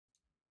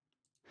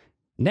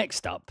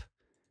Next up,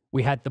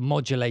 we had the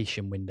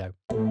modulation window.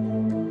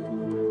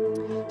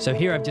 So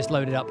here I've just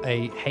loaded up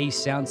a haze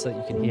sound so that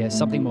you can hear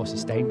something more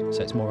sustained,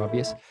 so it's more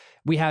obvious.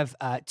 We have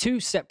two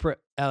separate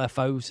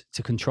LFOs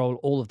to control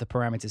all of the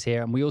parameters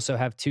here, and we also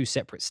have two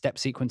separate step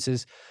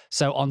sequences.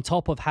 So on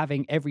top of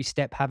having every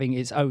step having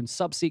its own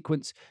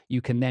subsequence,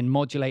 you can then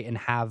modulate and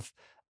have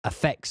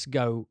effects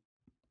go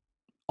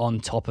on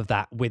top of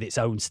that with its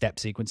own step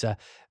sequencer.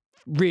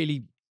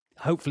 Really,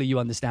 hopefully you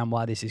understand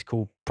why this is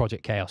called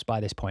Project Chaos by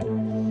this point.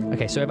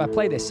 Okay, so if I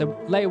play this, so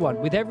layer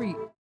one, with every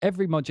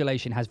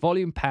modulation has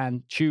volume,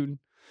 pan, tune,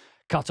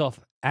 cutoff,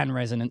 and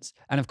resonance.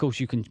 And of course,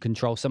 you can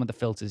control some of the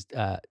filters,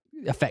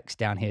 effects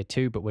down here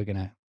too, but we're going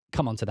to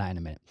come on to that in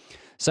a minute.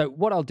 So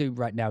what I'll do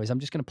right now is I'm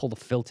just going to pull the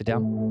filter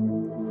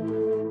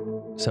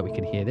down so we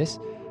can hear this.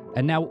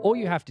 And now all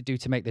you have to do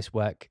to make this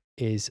work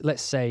is,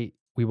 let's say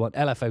we want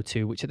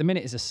LFO2, which at the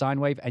minute is a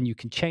sine wave, and you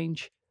can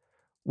change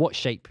what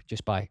shape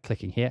just by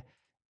clicking here.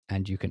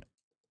 And you can,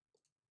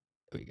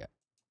 there we go.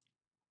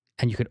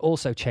 And you can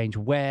also change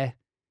where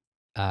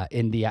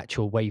in the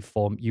actual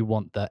waveform you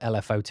want the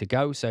LFO to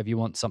go. So if you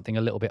want something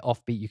a little bit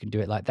offbeat, you can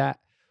do it like that.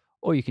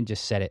 Or you can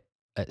just set it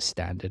at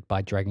standard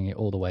by dragging it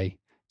all the way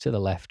to the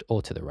left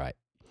or to the right.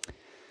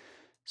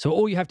 So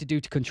all you have to do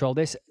to control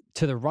this,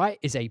 to the right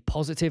is a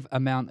positive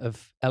amount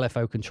of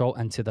LFO control,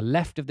 and to the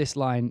left of this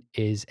line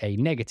is a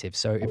negative.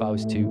 So if I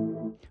was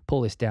to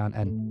pull this down,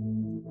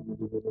 and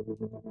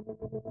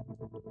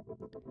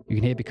you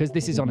can hear, because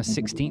this is on a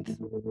 16th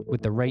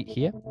with the rate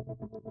here.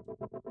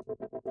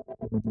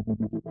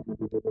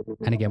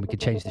 And again, we can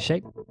change the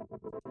shape.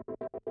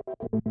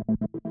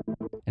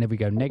 And if we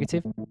go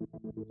negative,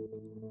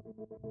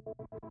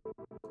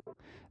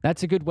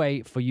 that's a good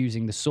way for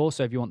using the saw.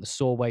 So if you want the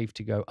saw wave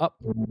to go up,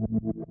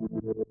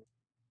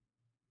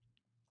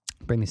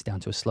 bring this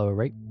down to a slower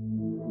rate.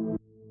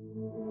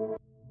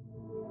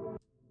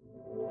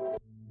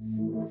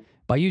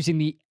 By using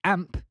the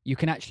amp, you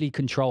can actually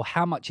control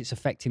how much it's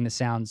affecting the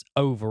sounds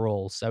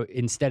overall. So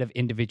instead of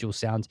individual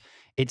sounds,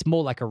 it's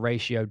more like a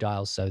ratio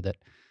dial, so that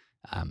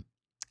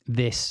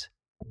this,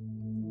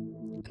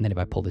 and then if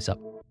I pull this up,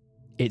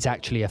 it's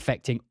actually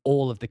affecting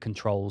all of the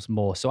controls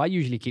more. So I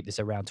usually keep this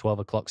around 12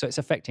 o'clock, so it's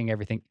affecting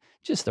everything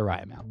just the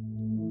right amount.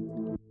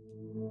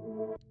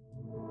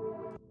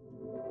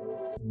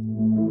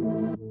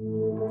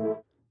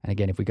 And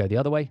again, if we go the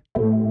other way,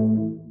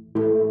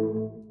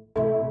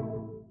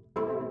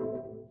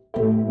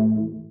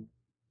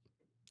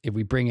 if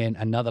we bring in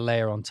another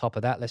layer on top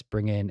of that, let's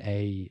bring in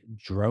a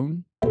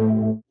drone,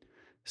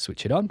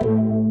 switch it on.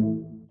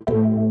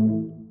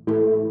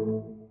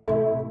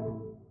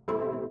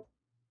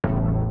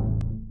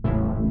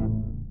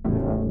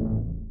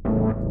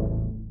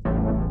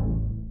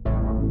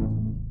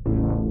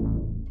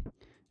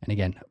 And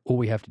again, all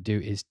we have to do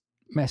is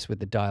mess with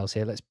the dials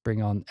here. Let's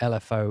bring on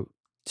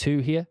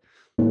LFO2 here.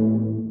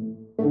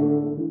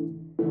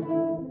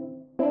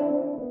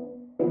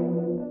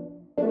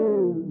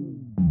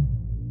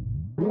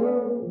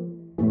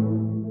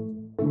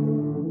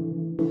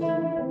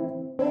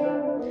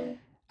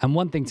 And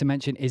one thing to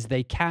mention is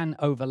they can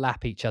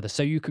overlap each other.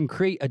 So you can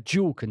create a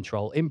dual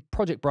control. In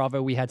Project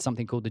Bravo, we had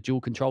something called the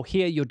dual control.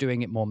 Here, you're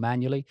doing it more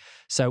manually.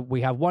 So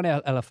we have one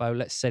LFO.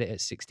 Let's set it at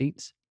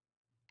 16ths.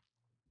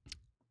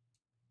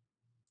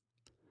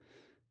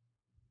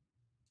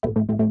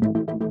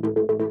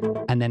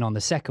 And then on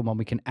the second one,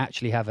 we can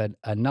actually have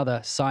another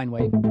sine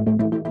wave.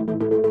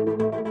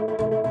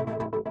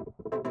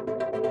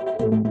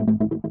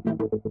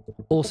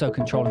 Also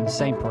controlling the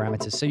same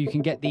parameters. So you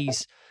can get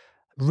these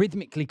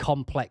rhythmically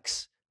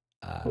complex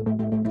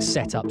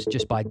setups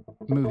just by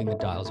moving the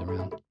dials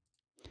around.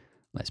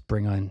 Let's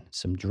bring on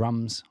some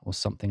drums or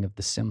something of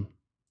the sim.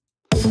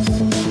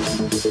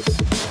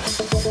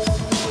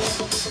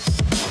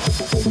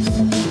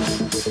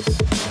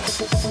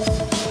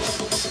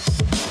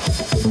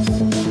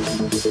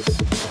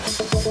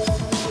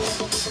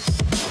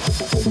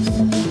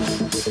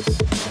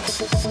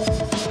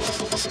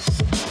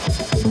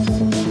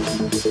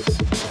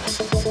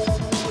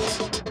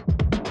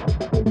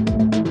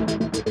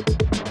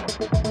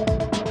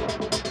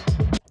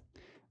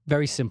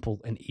 Very simple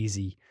and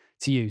easy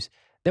to use.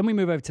 Then we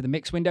move over to the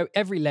mix window.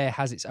 Every layer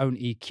has its own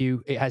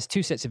EQ. It has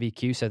two sets of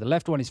EQ. So the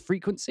left one is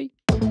frequency,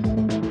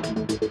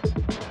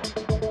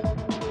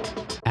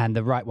 and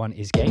the right one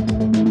is gain.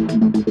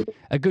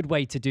 A good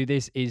way to do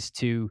this is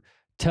to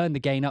turn the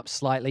gain up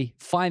slightly,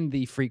 find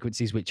the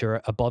frequencies which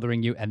are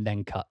bothering you, and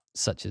then cut,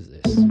 such as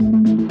this.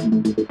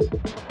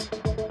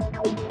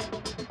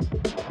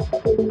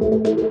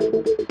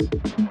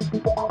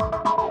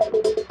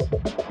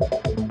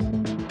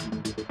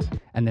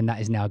 And then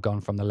that is now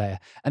gone from the layer.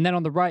 And then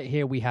on the right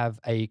here, we have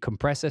a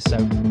compressor.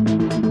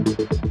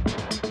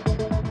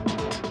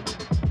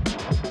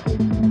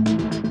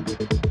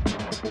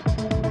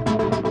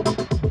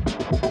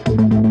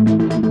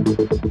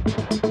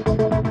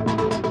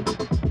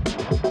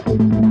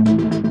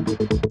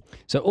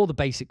 So all the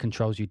basic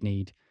controls you'd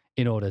need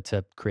in order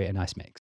to create a nice mix.